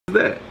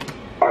that?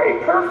 Are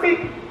a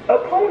perfect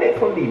opponent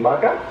for me,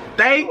 my guy.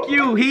 Thank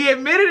you. He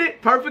admitted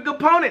it. Perfect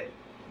opponent.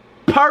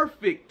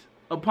 Perfect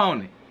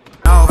opponent.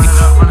 Run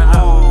it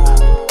up.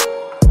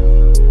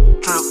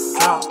 Drip,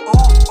 drop.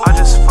 I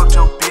just fucked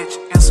your bitch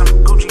in some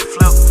Gucci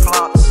flip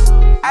flops.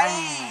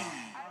 Ayy.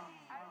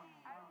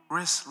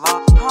 Wrist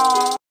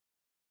lock.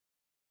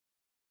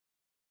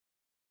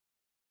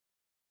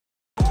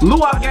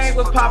 Luau gang,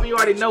 what's poppin'? You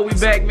already know we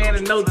back, man,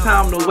 and no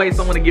time to waste.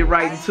 I want to get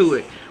right into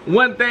it.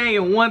 One thing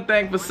and one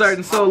thing for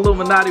certain,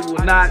 Sollumanti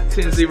will not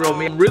 10-0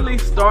 me. I'm really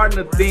starting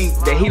to think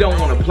that he don't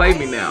want to play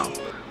me now.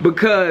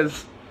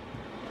 Because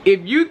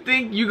if you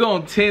think you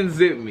gonna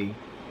 10-zip me,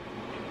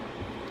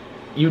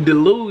 you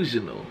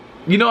delusional.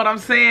 You know what I'm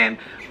saying?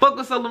 Fuck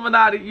with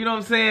Sollumanti, you know what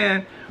I'm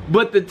saying?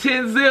 But the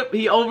 10-zip,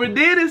 he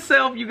overdid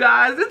himself, you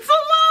guys. It's a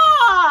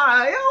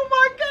lie! Oh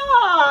my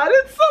God,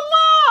 it's a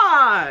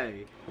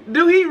lie!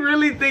 Do he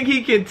really think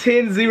he can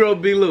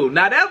 10-0 B.LOU?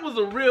 Now that was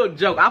a real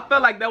joke. I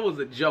felt like that was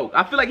a joke.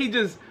 I feel like he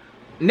just,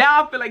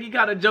 now I feel like he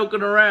kind of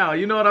joking around.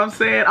 You know what I'm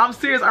saying? I'm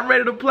serious, I'm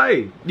ready to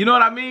play. You know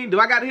what I mean? Do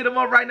I gotta hit him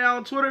up right now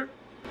on Twitter?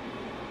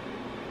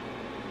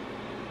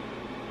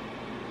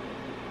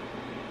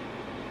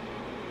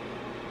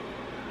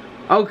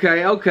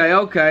 Okay.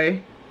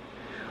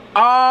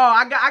 Oh,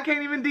 I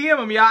can't even DM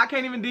him, y'all. I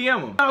can't even DM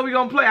him. How we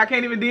gonna play? I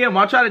can't even DM him.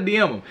 I'll try to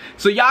DM him.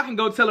 So y'all can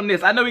go tell him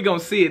this. I know he gonna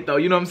see it though,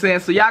 you know what I'm saying?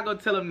 So y'all go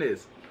tell him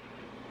this.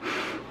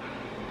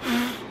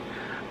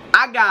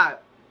 I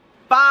got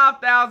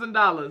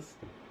 $5,000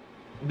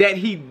 that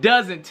he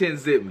doesn't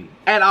 10-zip me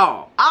at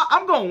all.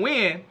 I'm gonna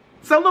win.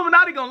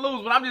 Sollumanti gonna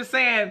lose, but I'm just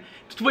saying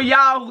for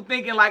y'all who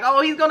thinking like,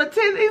 oh, he's gonna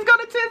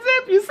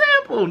 10-zip you.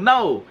 Simple.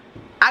 No.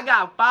 I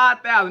got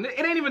 5,000. It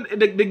ain't even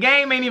the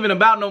game ain't even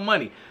about no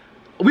money.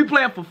 We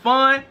playing for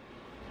fun,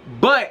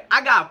 but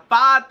I got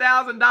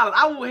 $5,000.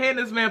 I will hand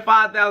this man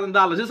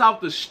 $5,000 just off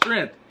the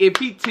strength if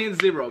he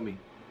 10-0 me.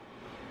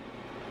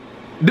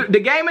 The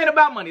game ain't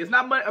about money. It's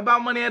not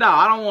about money at all.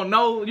 I don't want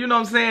no, you know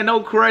what I'm saying, no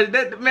crazy.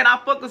 Man, I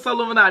fuck with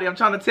Sollumanti. I'm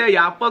trying to tell you,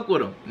 I fuck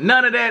with him.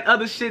 None of that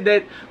other shit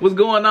that was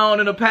going on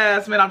in the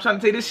past, man. I'm trying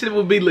to tell you, this shit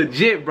will be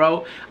legit,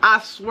 bro. I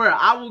swear,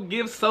 I will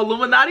give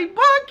Sollumanti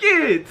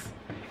buckets.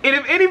 And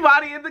if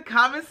anybody in the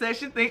comment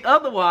section think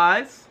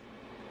otherwise,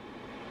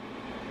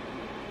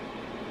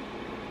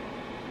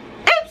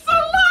 it's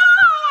a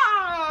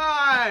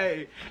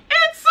lie!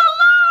 It's a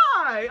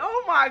lie!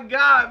 Oh my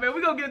God, man.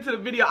 We're gonna get into the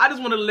video. I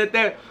just want to let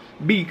that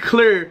be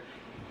clear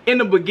in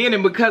the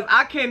beginning because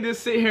I can't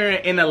just sit here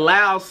and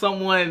allow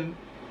someone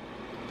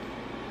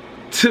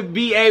to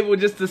be able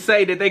just to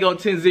say that they gonna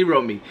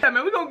 10-0 me. Yeah,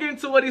 man, we're gonna get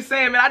into what he's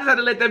saying, man. I just had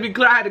to let that be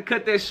clear. I had to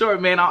cut that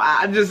short, man.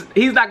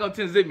 He's not gonna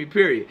 10-zip me,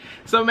 period.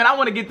 So, man, I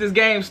want to get this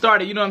game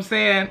started, you know what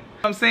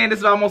I'm saying? This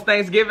is almost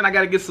Thanksgiving. I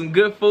gotta get some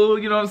good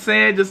food, you know what I'm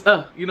saying? Just,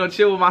 you know,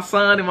 chill with my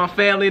son and my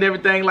family and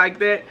everything like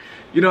that.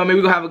 You know what I mean?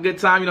 We're gonna have a good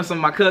time. You know, some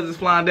of my cousins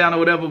flying down or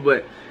whatever,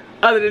 but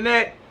other than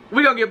that,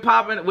 we're gonna get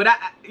popping without,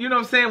 you know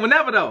what I'm saying?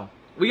 Whenever, though.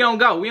 We don't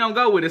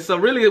go with it. So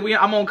really,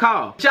 I'm on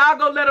call. Y'all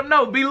go let him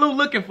know B.LOU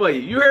looking for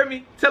you. You heard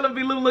me? Tell him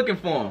B.LOU looking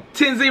for him.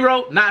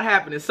 10-0, not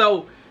happening.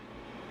 So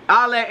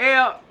all that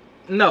L,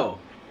 no.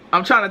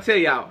 I'm trying to tell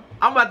y'all,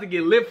 I'm about to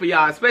get lit for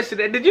y'all, especially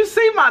that. Did you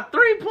see my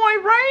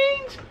 3-point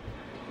range?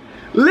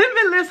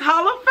 Limitless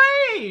Hall of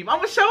Fame. I'm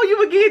gonna show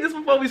you again just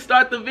before we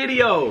start the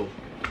video.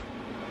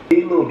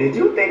 B.LOU, did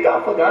you think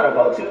I forgot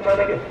about you, my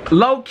nigga?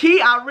 Low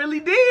key, I really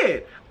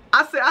did.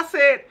 I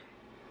said.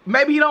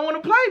 Maybe he don't want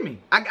to play me.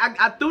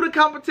 I threw the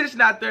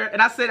competition out there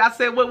and I said,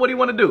 what do you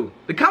want to do?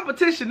 The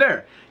competition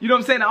there. You know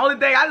what I'm saying? The only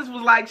thing I just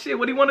was like, shit,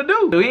 what do you want to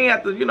do? He ain't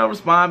have to, you know,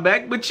 respond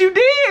back. But you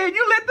did.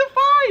 You lit the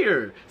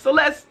fire. So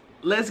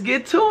let's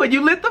get to it. You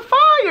lit the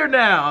fire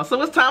now.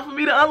 So it's time for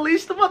me to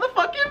unleash the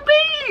motherfucking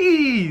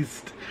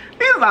beast.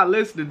 He's not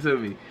listening to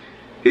me.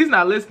 He's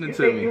not listening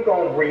to me. You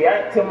gonna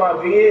react to my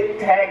vid,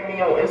 tag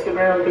me on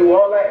Instagram, do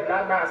all that, and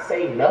I not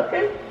say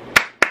nothing?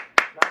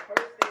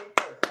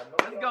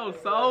 Let's go,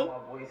 so.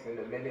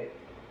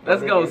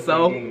 Let's go,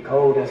 so. It's getting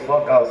cold as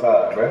fuck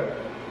outside, bro.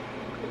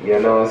 You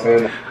know what I'm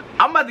saying?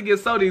 I'm about to get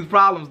so these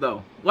problems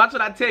though. Watch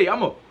what I tell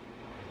you.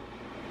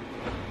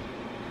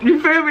 You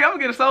feel me? I'm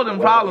gonna get so them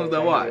problems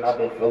though. Watch. I've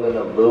been feeling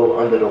a little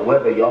under the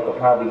weather. Y'all can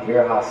probably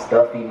hear how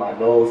stuffy my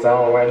nose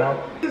sound right now.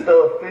 This is the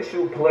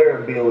official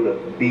player build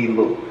of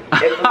B.LOU.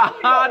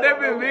 That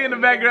been me in the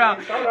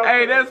background.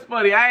 Hey, that's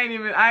funny. I ain't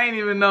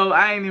even know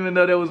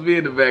that was me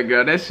in the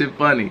background. That shit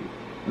funny.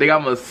 They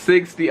got my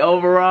 60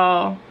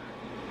 overall.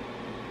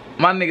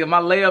 My nigga, my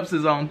layups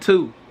is on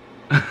 2.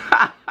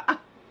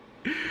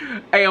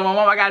 Hey, my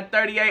mom, I got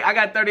 38. I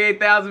got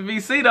 38,000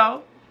 VC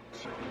though.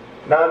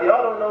 Now, if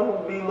y'all don't know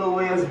who B.LOU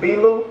is,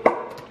 B.LOU,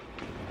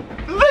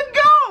 the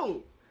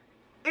GOAT.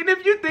 And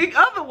if you think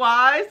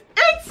otherwise,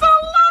 it's a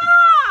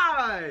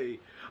lie.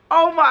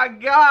 Oh my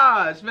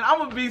gosh, man, I'm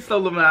gonna be so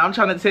man. I'm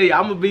trying to tell you,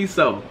 I'm gonna be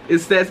so.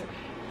 It's that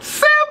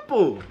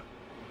simple.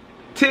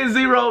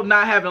 10-0,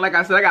 not happening. Like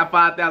I said, I got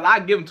 5,000. I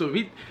give him to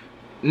him.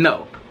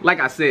 No, like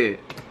I said,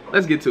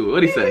 let's get to it.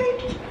 What'd he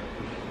say?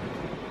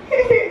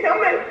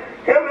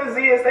 Him and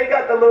Zias, they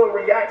got the little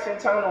reaction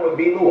channel, and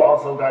B.LOU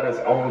also got his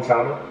own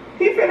channel.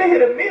 He finna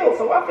hit a meal,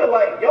 so I feel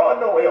like y'all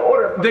know in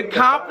order for the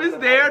comp is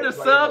there, the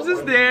subs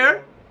is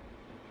there.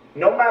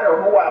 No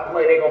matter who I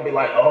play, they gonna be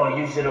like, oh,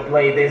 you should have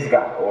played this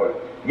guy. Or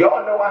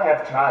y'all know I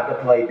have tried to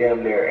play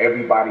damn near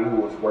everybody who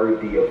was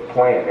worthy of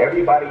playing.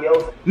 Everybody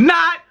else,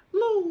 not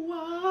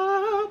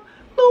Lua.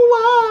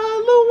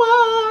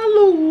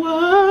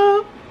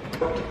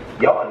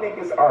 Y'all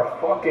niggas are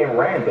fucking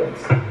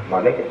randoms,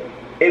 my nigga.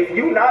 If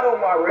you not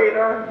on my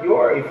radar, you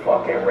are a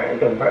fucking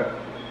random, bro.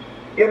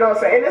 You know what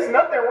I'm saying? And there's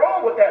nothing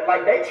wrong with that.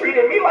 Like, they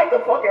treated me like a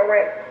fucking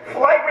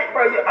flight,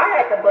 bro. I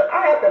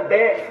had to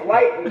beg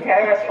Flight and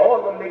Cash,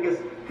 all them niggas,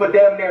 for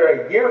damn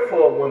near a year for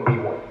a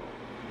 1v1.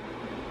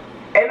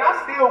 And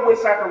I still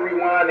wish I could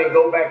rewind and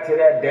go back to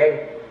that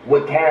day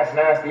with Cash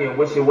Nasty and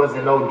wish it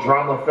wasn't no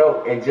drama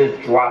felt and just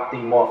dropped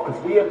him off,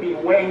 because we'd be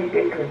way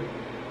bigger.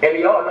 And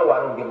y'all know I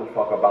don't give a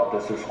fuck about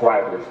the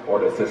subscribers or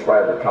the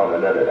subscriber count or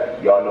none of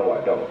that. Y'all know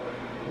I don't.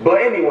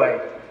 But anyway,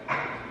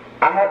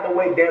 I had to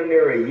wait damn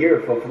near a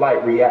year for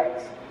Flight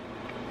Reacts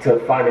to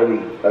finally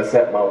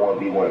accept my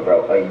 1v1,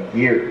 bro. A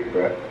year,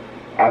 bro.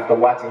 After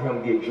watching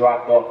him get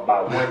dropped off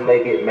by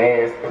one-legged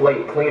mans,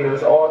 plate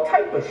cleaners, all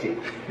type of shit.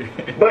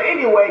 But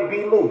anyway,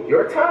 B.LOU,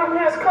 your time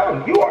has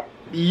come.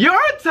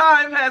 Your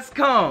time has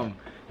come.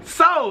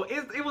 So,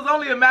 it was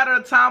only a matter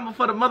of time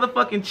before the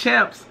motherfucking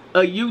champs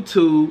of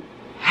YouTube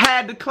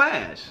had to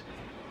clash.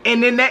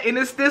 And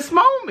it's this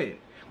moment.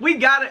 It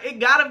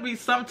gotta be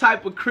some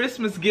type of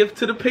Christmas gift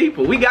to the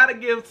people. We gotta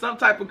give some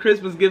type of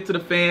Christmas gift to the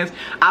fans.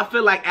 I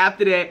feel like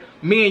after that,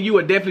 me and you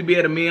would definitely be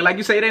at a million. Like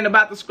you say, it ain't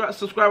about the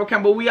subscriber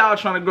count, but we all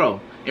trying to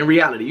grow in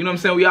reality. You know what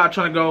I'm saying? We all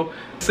trying to grow.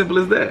 Simple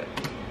as that.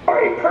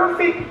 Alright,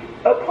 perfect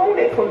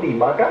opponent for me,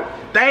 my guy.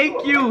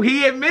 Thank you.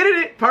 He admitted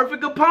it.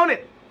 Perfect opponent.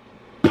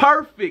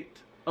 Perfect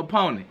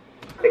opponent.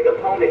 Perfect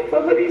opponent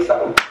for Hoodie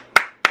Soul.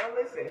 Now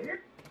listen,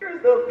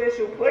 here's the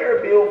official player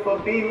build for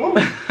B.LOU. You know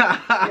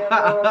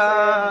what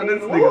I'm saying?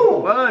 This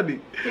nigga funny.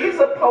 He's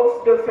a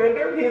post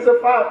defender. He's a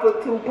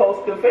 5'2"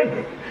 post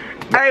defender.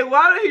 Hey,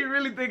 why do he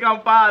really think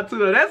I'm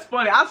 5'2"? That's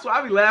funny. I swear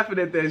I be laughing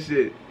at that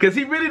shit. Cause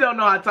he really don't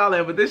know how tall I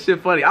am, but this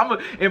shit funny.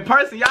 In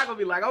person, y'all gonna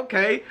be like,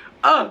 okay,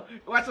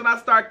 watch when I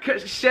start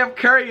Chef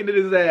Curry into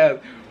his ass.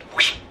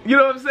 You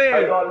know what I'm saying?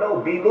 I don't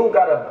know. B.LOU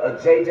got a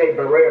J.J.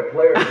 Barrera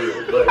player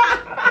build, but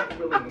I can't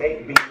really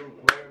make B.LOU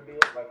player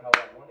builds like how I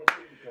wanted to,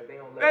 because they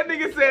don't let that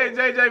nigga said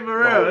J.J.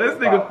 Barrera. This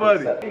nigga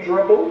funny. He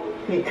dribble.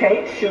 He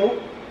can't shoot.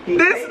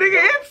 This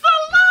nigga, it's a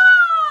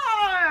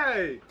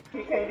lie!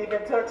 He can't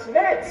even touch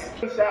nets.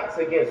 Shots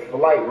against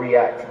Flight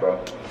Reacts,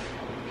 bro.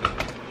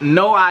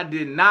 No, I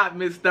did not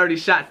miss 30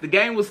 shots. The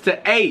game was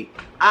to 8.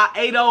 I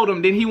 8-0'd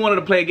him, then he wanted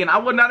to play again. I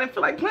didn't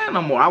feel like playing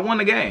no more. I won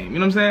the game, you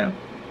know what I'm saying?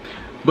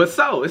 But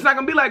so, it's not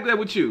gonna be like that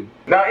with you.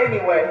 Now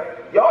anyway,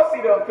 y'all see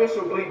the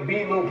official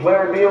B.LOU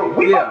player build?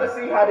 We about to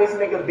see how this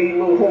nigga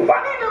B.LOU hoop.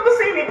 I ain't never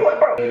seen him play,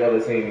 bro. I ain't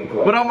never seen him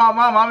play. But on my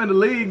mama, I'm in the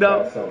league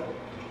though.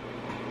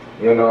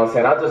 You know what I'm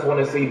saying? I just want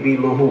to see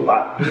B.LOU hoop.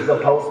 He's a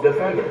post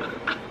defender.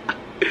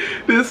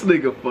 This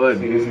nigga funny.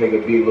 See this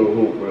nigga B.LOU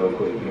hoop real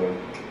quick, man.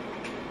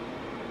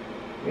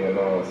 You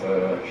know what I'm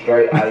saying?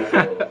 Straight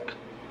ISOs.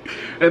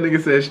 That nigga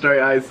said straight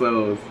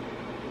ISOs.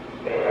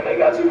 Damn, they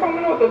got you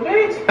coming off the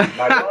bench.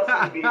 Like, y'all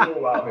see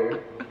B.LOU out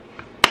here.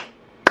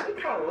 Look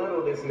how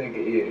little this nigga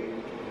is.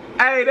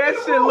 Hey, that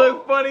shit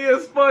look funny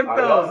as fuck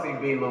though. Y'all see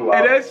B.LOU out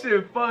Hey, here. that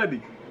shit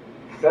funny.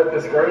 Set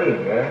the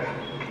screen, man.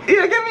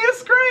 Yeah, give me a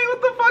screen.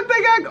 What the fuck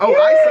they got? Oh,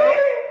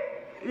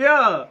 ISO.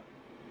 Yeah.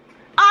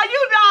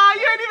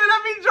 You ain't even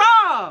let me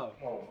draw.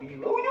 Come on,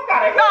 B.LOU, you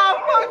gotta hit. Nah,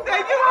 fuck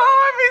that. You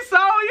heard me, so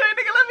you ain't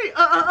nigga let me,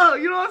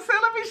 you know what I'm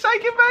saying? Let me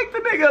shake it back the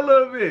nigga a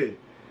little bit.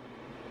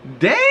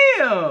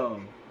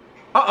 Damn.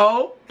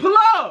 Pull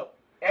up.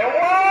 And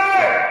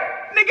what?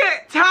 Nigga,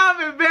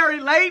 time is very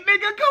late,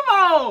 nigga. Come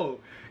on.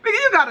 Nigga,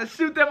 you gotta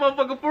shoot that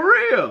motherfucker for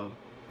real.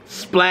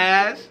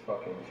 Splash.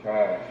 Fucking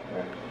trash,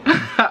 man.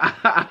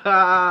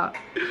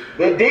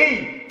 The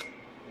D.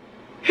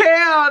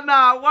 Hell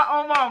nah. What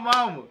on my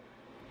mama?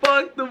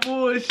 Fuck the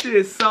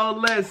bullshit. So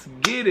let's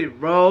get it,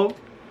 bro.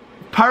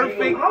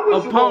 Perfect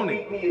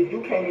opponent. Beat me if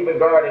you can't even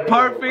guard it?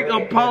 Perfect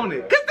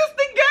opponent. Cause this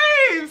the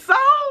game, so.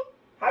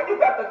 How you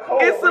got the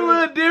cold? It's a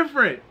little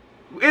different.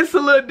 It's a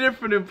little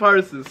different in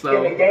person,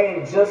 so. And the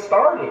game just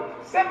started.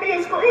 Send me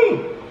a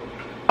screen.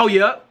 Oh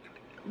yeah.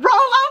 Roll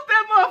off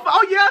that motherfucker.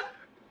 Oh yeah.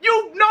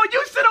 You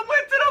should have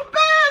went to the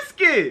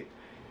basket.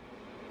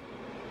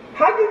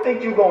 How you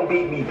think you gonna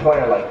beat me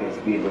playing like this,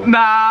 B.LOU?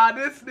 Nah,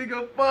 this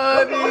nigga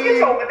funny.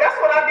 That's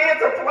what I did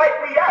to Flight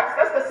Reacts.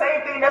 That's the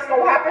same thing that's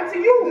gonna happen to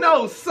you.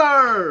 No,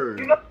 sir.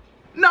 You know?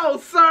 No,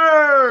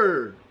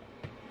 sir.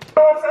 You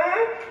know what I'm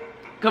saying?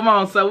 Come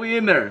on, so we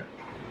in there.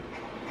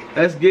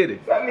 Let's get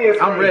it. Send me a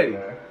screen, I'm ready.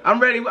 Man. I'm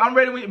ready. I'm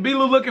ready.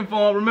 B.LOU looking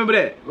for him. Remember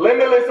that.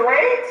 Limitless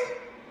range?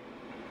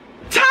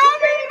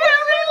 Tommy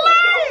very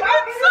late.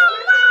 It's a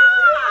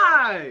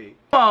lie.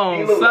 Come on,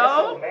 B.LOU,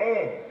 so.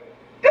 Man.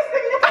 This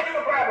thing, you can't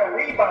even grab a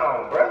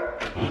rebound, bro.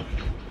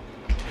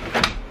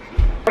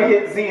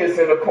 Hit Zias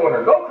in the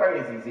corner. Go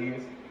crazy,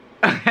 Zias.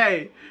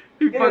 Hey,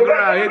 He fuck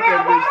around, hit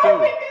that bitch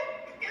too.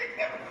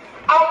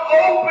 I'm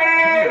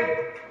open.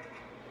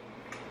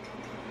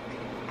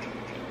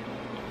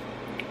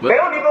 But they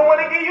don't even want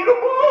to give you the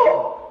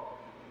ball.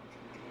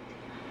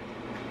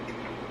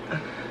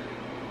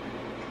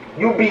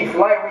 You beat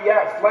Flight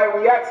Reacts. Flight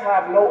Reacts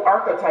have no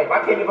archetype. I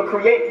can't even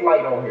create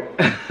Flight on here.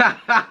 You beat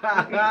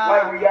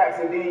Flight Reacts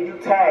and then you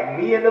tag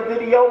me in the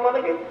video, my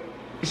nigga.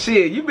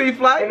 Shit, you beat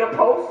Flight in the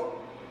post.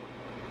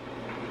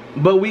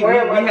 But we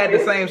had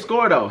the same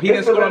score though. He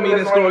didn't score me, he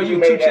didn't score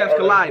you. Two champs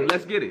colliding.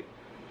 Let's get it.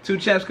 Two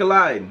champs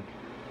colliding.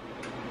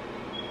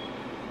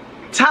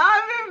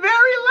 Timing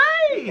very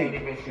late. Can't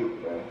even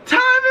shoot, man.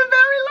 Timing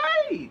very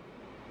late.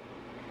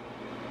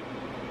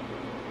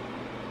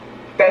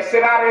 That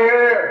shit out of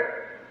here.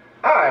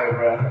 Alright,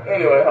 bro.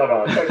 Anyway, hold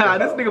on.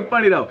 This nigga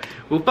funny though.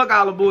 Well, fuck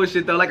all the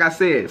bullshit though. Like I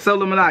said,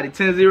 Sollumanti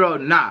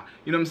 10-0, nah.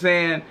 You know what I'm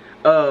saying?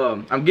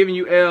 I'm giving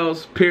you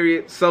L's,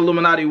 period.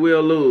 Sollumanti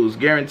will lose,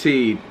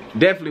 guaranteed.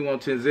 Definitely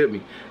won't 10-zip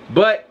me.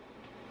 But,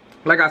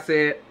 like I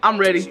said, I'm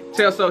ready.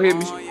 Tell So hit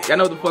me. Y'all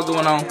know what the fuck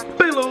going on.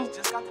 B.LOU.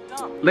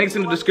 Links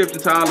in the description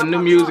to all the new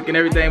music and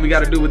everything we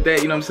got to do with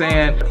that. You know what I'm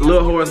saying?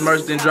 Lil Horace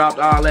merch then dropped,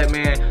 all that,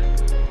 man.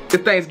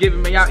 It's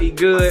Thanksgiving, man. Y'all eat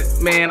good,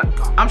 man.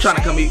 I'm trying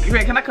to come eat.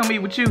 Man, can I come eat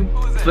with you?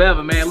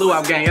 Forever, man.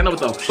 Luau gang. Y'all know what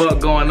the fuck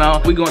going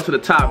on. We going to the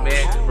top,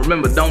 man.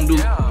 Remember, don't do.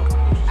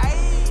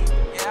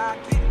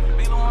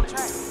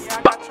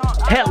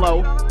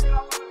 Hello.